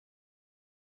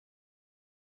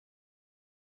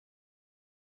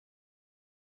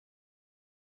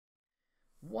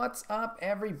What's up,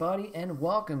 everybody, and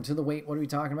welcome to the Wait, What Are We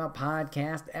Talking About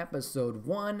podcast, episode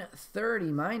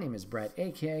 130. My name is Bret,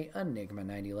 aka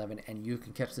Enigma911, and you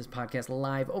can catch this podcast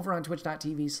live over on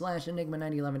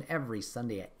twitch.tv/Enigma911 every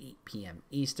Sunday at 8 p.m.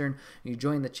 Eastern. You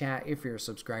join the chat if you're a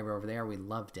subscriber over there. We'd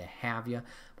love to have you,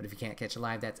 but if you can't catch it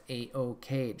live, that's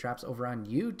A-OK. It drops over on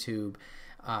YouTube.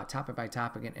 Topic by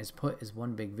topic, and is put as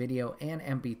one big video and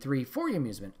MP3 for your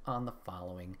amusement on the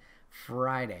following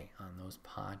Friday on those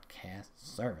podcast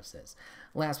services.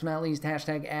 Last but not least,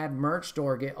 hashtag ad merch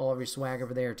store. Get all of your swag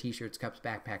over there. T-shirts, cups,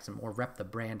 backpacks, and more. Rep the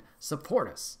brand. Support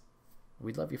us.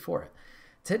 We'd love you for it.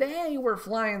 Today, we're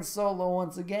flying solo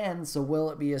once again, so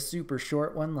will it be a super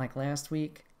short one like last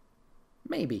week?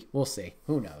 Maybe. We'll see.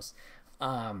 Who knows?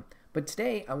 But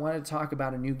today, I want to talk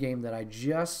about a new game that I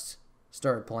just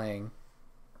started playing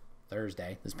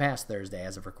this past Thursday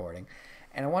as of recording.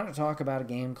 And I want to talk about a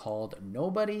game called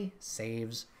Nobody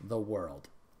Saves the World.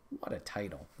 What a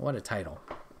title. What a title.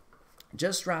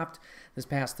 Just dropped this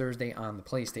past Thursday on the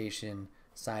PlayStation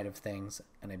side of things,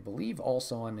 and I believe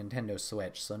also on Nintendo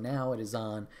Switch. So now it is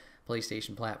on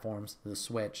PlayStation platforms, the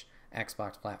Switch,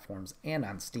 Xbox platforms, and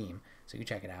on Steam. So you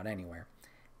can check it out anywhere.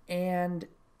 And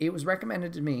it was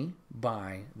recommended to me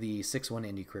by the 6-1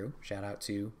 Indie crew. Shout out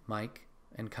to Mike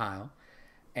and Kyle.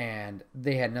 And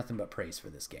they had nothing but praise for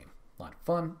this game. A lot of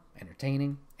fun,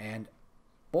 entertaining, and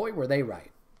boy, were they right.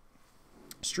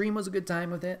 Stream was a good time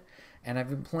with it, and I've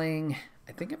been playing,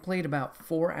 I think I played about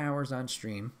 4 hours on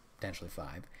stream, potentially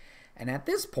 5, and at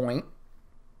this point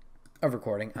of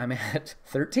recording, I'm at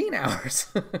 13 hours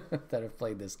that I've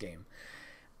played this game.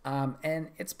 And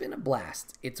it's been a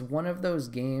blast. It's one of those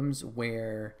games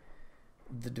where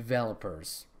the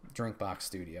developers, Drinkbox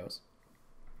Studios,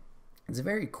 it's a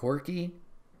very quirky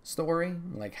story,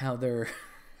 like how they're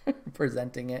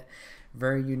presenting it,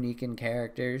 very unique in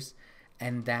characters,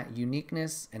 and that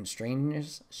uniqueness and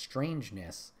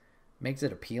strangeness makes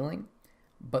it appealing,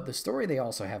 but the story they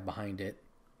also have behind it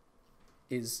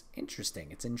is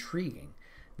interesting. It's intriguing.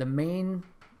 The main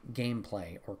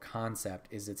gameplay or concept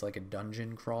is it's like a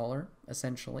dungeon crawler,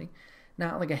 essentially,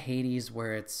 not like a Hades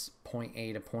where it's point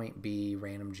A to point B,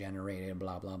 random generated,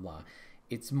 blah blah blah.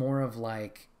 It's more of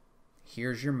like,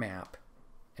 here's your map,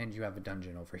 and you have a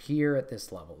dungeon over here at this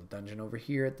level, a dungeon over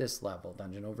here at this level,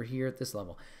 dungeon over here at this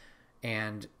level.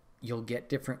 And you'll get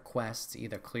different quests,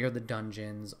 either clear the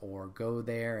dungeons or go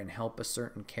there and help a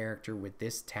certain character with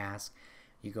this task.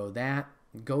 You go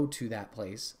to that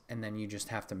place, and then you just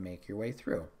have to make your way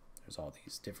through. There's all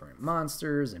these different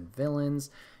monsters and villains.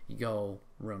 You go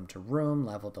room to room,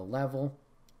 level to level,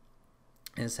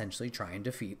 and essentially try and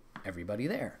defeat everybody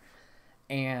there.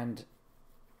 And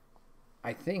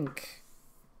I think,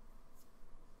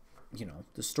 you know,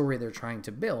 the story they're trying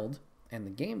to build and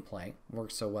the gameplay work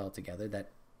so well together that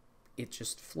it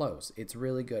just flows. It's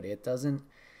really good. It doesn't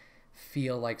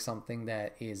feel like something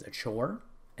that is a chore,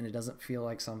 and it doesn't feel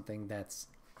like something that's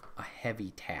a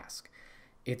heavy task.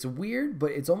 It's weird,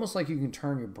 but it's almost like you can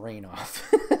turn your brain off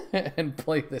and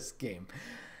play this game.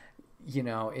 You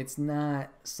know, it's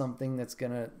not something that's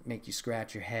going to make you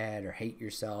scratch your head or hate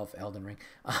yourself, Elden Ring,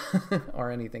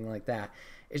 or anything like that.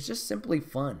 It's just simply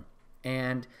fun.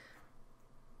 And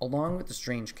along with the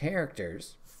strange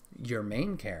characters, your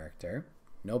main character,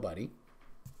 Nobody,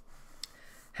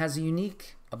 has a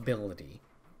unique ability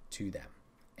to them.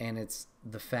 And it's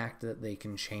the fact that they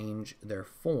can change their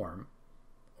form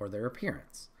or their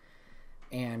appearance.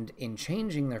 And in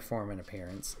changing their form and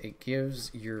appearance, it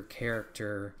gives your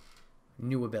character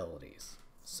new abilities.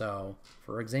 So,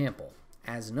 for example,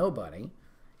 as Nobody,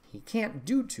 he can't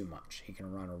do too much. He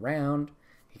can run around,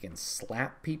 he can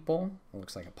slap people, it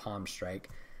looks like a palm strike,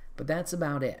 but that's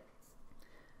about it.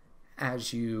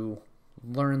 As you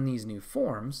learn these new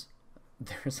forms,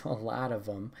 there's a lot of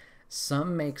them.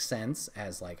 Some make sense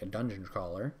as like a dungeon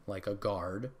crawler, like a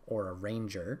guard or a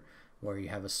ranger, where you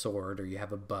have a sword or you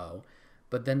have a bow.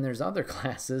 But then there's other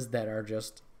classes that are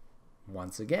just,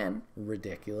 once again,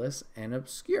 ridiculous and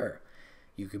obscure.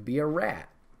 You could be a rat.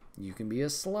 You can be a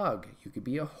slug. You could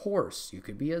be a horse. You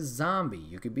could be a zombie.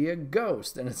 You could be a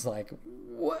ghost. And it's like,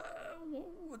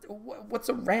 what's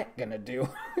a rat gonna do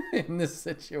in this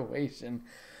situation?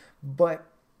 But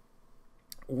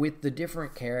with the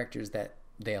different characters that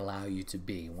they allow you to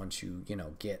be, once you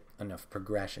get enough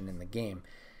progression in the game,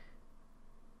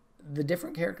 the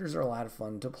different characters are a lot of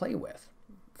fun to play with.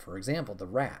 For example, the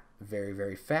rat, very,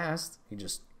 very fast. He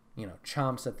just,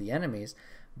 chomps at the enemies.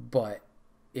 But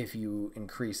if you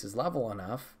increase his level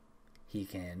enough, he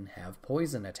can have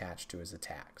poison attached to his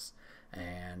attacks.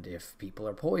 And if people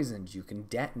are poisoned, you can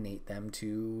detonate them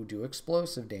to do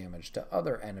explosive damage to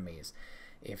other enemies.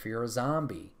 If you're a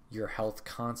zombie, your health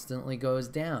constantly goes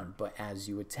down, but as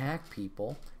you attack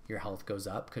people, your health goes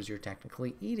up because you're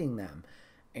technically eating them.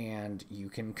 And you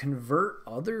can convert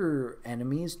other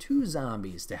enemies to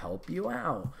zombies to help you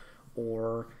out.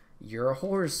 Or you're a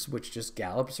horse which just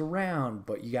gallops around,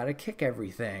 but you got to kick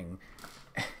everything.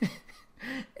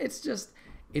 It's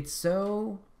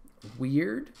so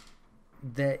weird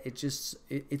that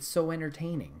it's so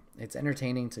entertaining. It's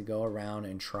entertaining to go around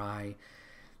and try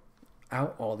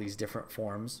out all these different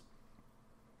forms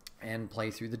and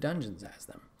play through the dungeons as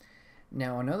them.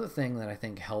 Now, another thing that I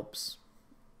think helps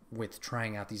with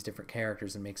trying out these different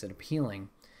characters and makes it appealing,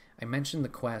 I mentioned the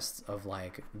quests of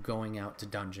like going out to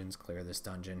dungeons, clear this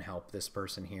dungeon, help this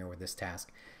person here with this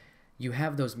task. You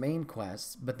have those main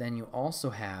quests, but then you also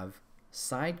have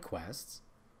side quests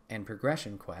and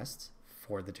progression quests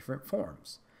for the different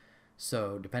forms.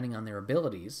 So depending on their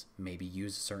abilities, maybe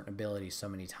use a certain ability so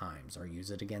many times, or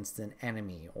use it against an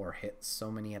enemy, or hit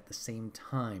so many at the same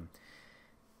time.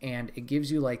 And it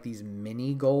gives you like these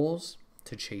mini goals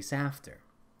to chase after,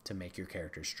 to make your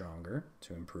character stronger,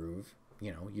 to improve,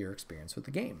 your experience with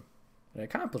the game. It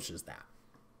accomplishes that.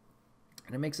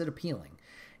 And it makes it appealing.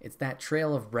 It's that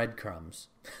trail of breadcrumbs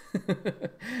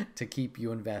to keep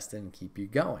you invested and keep you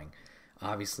going.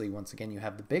 Obviously, once again, you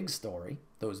have the big story,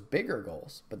 those bigger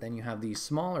goals, but then you have these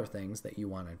smaller things that you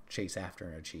want to chase after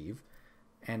and achieve.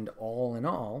 And all in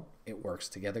all, it works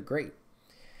together great.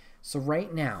 So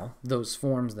right now, those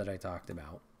forms that I talked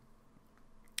about,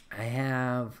 I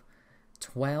have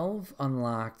 12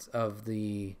 unlocked of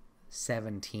the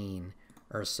 17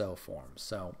 or so forms.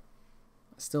 So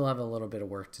I still have a little bit of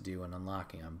work to do in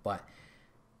unlocking them, but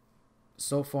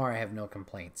so far I have no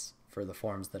complaints for the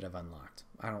forms that I've unlocked.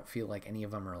 I don't feel like any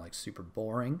of them are like super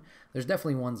boring. There's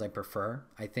definitely ones I prefer.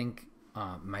 I think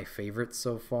my favorites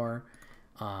so far,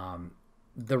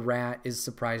 the rat is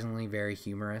surprisingly very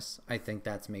humorous. I think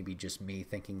that's maybe just me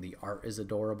thinking the art is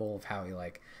adorable of how he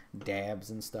like dabs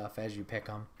and stuff as you pick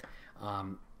him.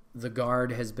 The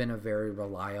guard has been a very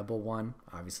reliable one,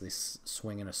 obviously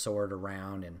swinging a sword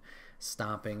around and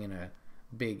stomping in a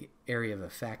big area of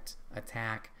effect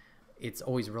attack. It's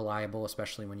always reliable,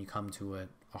 especially when you come to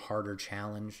a harder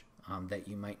challenge that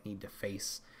you might need to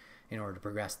face in order to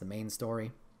progress the main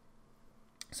story.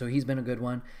 So he's been a good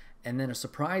one. And then a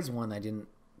surprise one I didn't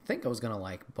think I was going to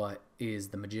like, but is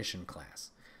the magician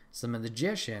class. So the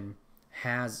magician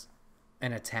has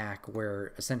an attack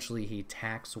where essentially he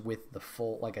attacks with the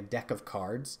full, like a deck of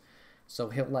cards. So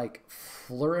he'll like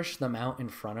flourish them out in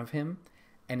front of him,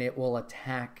 and it will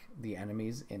attack the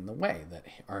enemies in the way that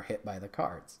are hit by the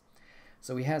cards.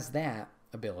 So he has that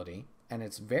ability, and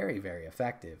it's very, very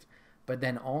effective. But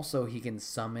then also he can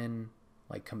summon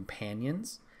like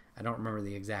companions. I don't remember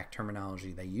the exact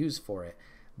terminology they use for it,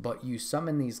 but you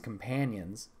summon these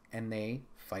companions and they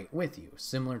fight with you,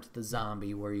 similar to the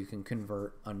zombie where you can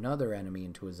convert another enemy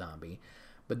into a zombie.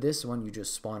 But this one, you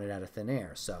just spawn it out of thin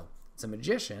air. So it's a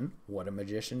magician. What do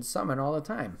magicians summon all the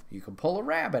time? You can pull a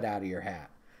rabbit out of your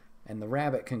hat, and the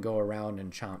rabbit can go around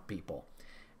and chomp people.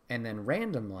 And then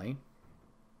randomly,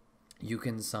 you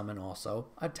can summon also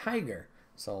a tiger.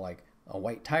 So like a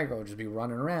white tiger will just be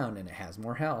running around, and it has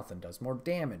more health and does more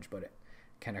damage, but it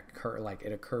can occur, like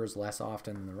it occurs less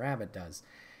often than the rabbit does.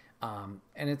 And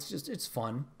it's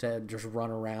fun to just run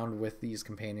around with these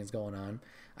companions going on.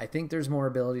 I think there's more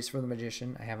abilities for the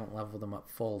magician. I haven't leveled them up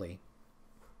fully,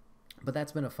 but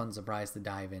that's been a fun surprise to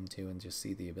dive into and just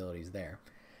see the abilities there.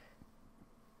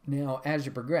 Now, as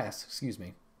you progress,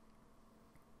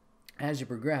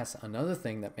 another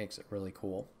thing that makes it really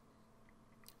cool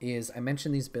is I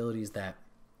mentioned these abilities that,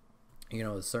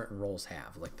 certain roles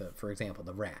have, like for example,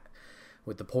 the rat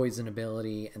with the poison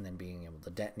ability and then being able to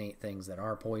detonate things that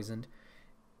are poisoned.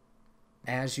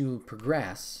 As you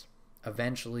progress,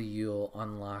 eventually you'll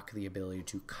unlock the ability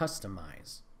to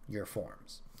customize your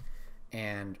forms.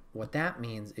 And what that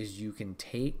means is you can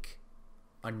take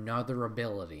another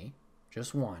ability,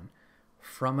 just one,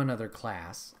 from another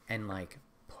class and like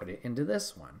put it into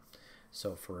this one.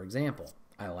 So for example,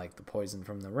 I like the poison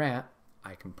from the rat.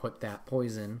 I can put that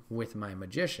poison with my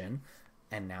magician,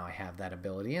 and now I have that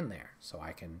ability in there. So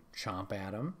I can chomp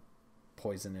at him,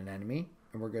 poison an enemy,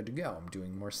 and we're good to go. I'm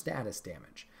doing more status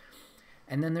damage.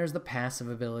 And then there's the passive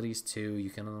abilities too. You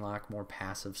can unlock more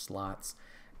passive slots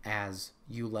as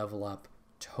you level up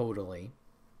totally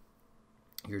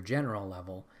your general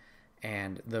level.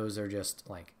 And those are just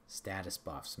like status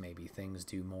buffs. Maybe things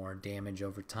do more damage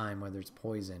over time, whether it's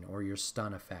poison or your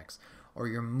stun effects, or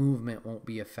your movement won't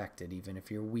be affected even if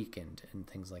you're weakened and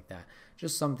things like that.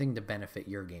 Just something to benefit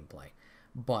your gameplay.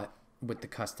 But with the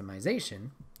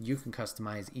customization, you can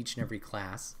customize each and every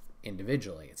class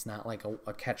individually. It's not like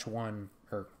a catch one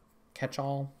or catch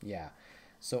all. Yeah.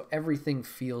 So everything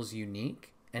feels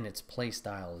unique and its play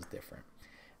style is different.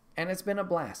 And it's been a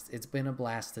blast. It's been a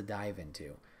blast to dive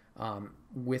into.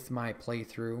 With my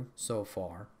playthrough so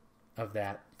far of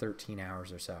that 13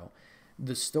 hours or so,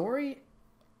 the story,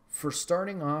 for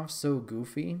starting off so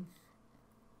goofy,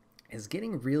 is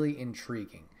getting really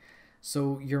intriguing.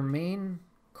 So your main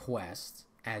quest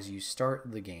as you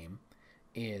start the game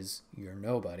is you're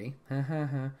nobody,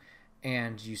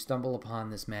 and you stumble upon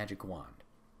this magic wand.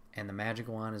 And the magic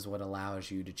wand is what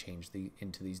allows you to change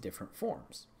into these different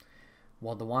forms.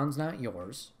 Well, the wand's not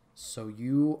yours, so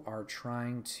you are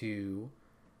trying to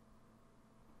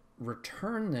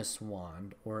return this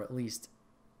wand, or at least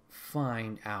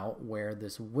find out where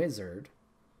this wizard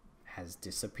has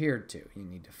disappeared to. You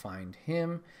need to find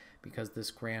him, because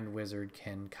this grand wizard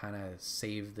can kind of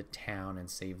save the town and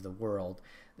save the world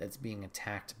that's being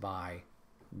attacked by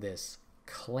this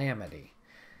calamity.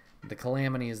 The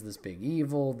calamity is this big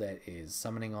evil that is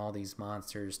summoning all these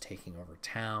monsters, taking over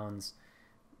towns,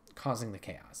 causing the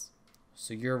chaos.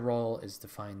 So your role is to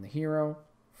find the hero,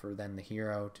 for then the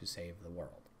hero to save the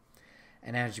world.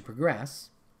 And as you progress,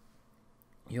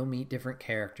 you'll meet different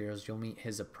characters. You'll meet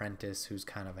his apprentice, who's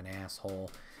kind of an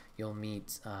asshole. You'll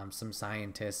meet some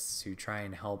scientists who try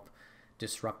and help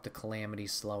disrupt the calamity,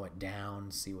 slow it down,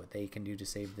 see what they can do to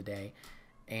save the day.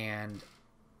 And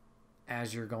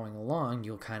as you're going along,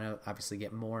 you'll kind of obviously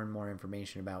get more and more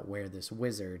information about where this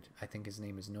wizard, I think his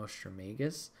name is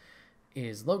Nostramagus,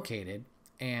 is located.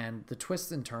 And the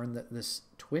twists and turns that this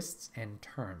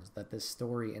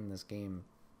story in this game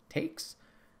takes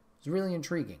is really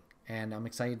intriguing. And I'm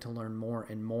excited to learn more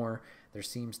and more. There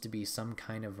seems to be some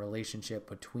kind of relationship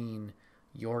between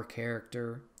your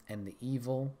character and the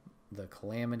evil, the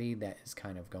calamity that is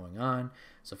kind of going on.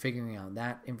 So figuring out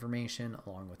that information,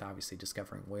 along with obviously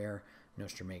discovering where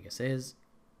Nostramagus is,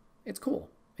 it's cool.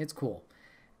 It's cool.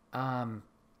 I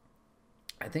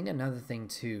think another thing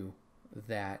too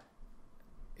that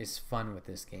is fun with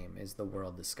this game is the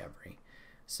world discovery.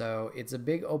 So it's a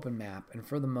big open map, and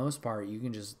for the most part, you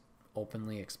can just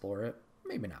openly explore it.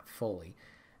 Maybe not fully,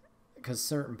 because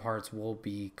certain parts will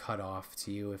be cut off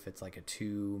to you if it's like a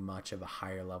too much of a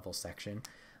higher level section.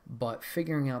 But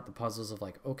figuring out the puzzles of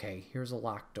like, okay, here's a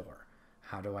locked door.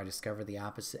 How do I discover the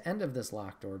opposite end of this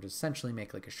locked door to essentially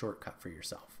make like a shortcut for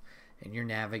yourself? And you're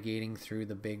navigating through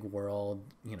the big world,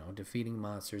 you know, defeating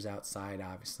monsters outside,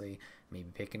 obviously, maybe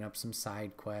picking up some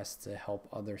side quests to help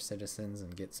other citizens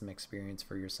and get some experience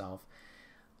for yourself.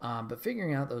 But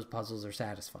figuring out those puzzles are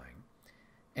satisfying.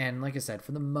 And like I said,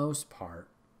 for the most part,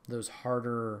 those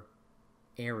harder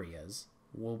areas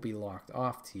will be locked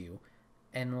off to you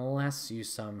unless you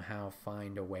somehow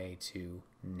find a way to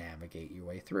navigate your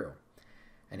way through.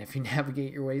 And if you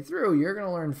navigate your way through, you're going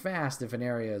to learn fast if an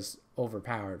area is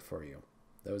overpowered for you.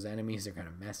 Those enemies are going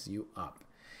to mess you up.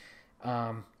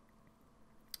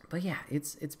 But yeah,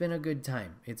 it's been a good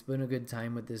time. It's been a good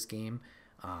time with this game.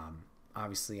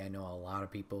 Obviously, I know a lot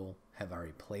of people have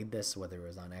already played this, whether it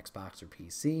was on Xbox or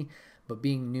PC. But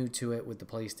being new to it with the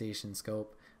PlayStation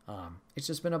scope, it's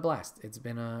just been a blast. It's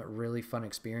been a really fun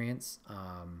experience.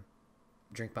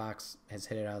 Drinkbox has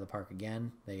hit it out of the park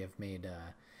again. They have made...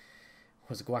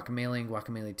 was it Guacamelee and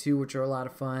Guacamelee 2, which are a lot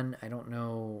of fun. I don't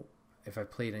know if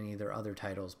I've played any of their other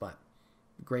titles, but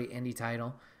great indie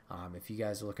title. If you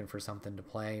guys are looking for something to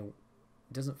play,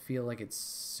 it doesn't feel like it's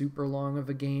super long of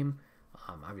a game.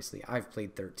 Obviously, I've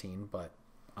played 13, but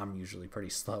I'm usually pretty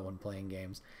slow when playing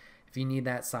games. If you need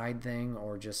that side thing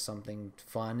or just something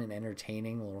fun and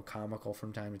entertaining, a little comical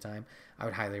from time to time, I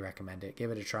would highly recommend it.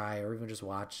 Give it a try, or even just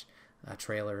watch a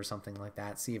trailer or something like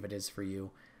that. See if it is for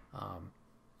you.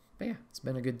 But yeah, it's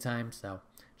been a good time, so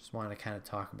just wanted to kind of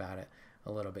talk about it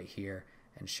a little bit here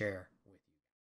and share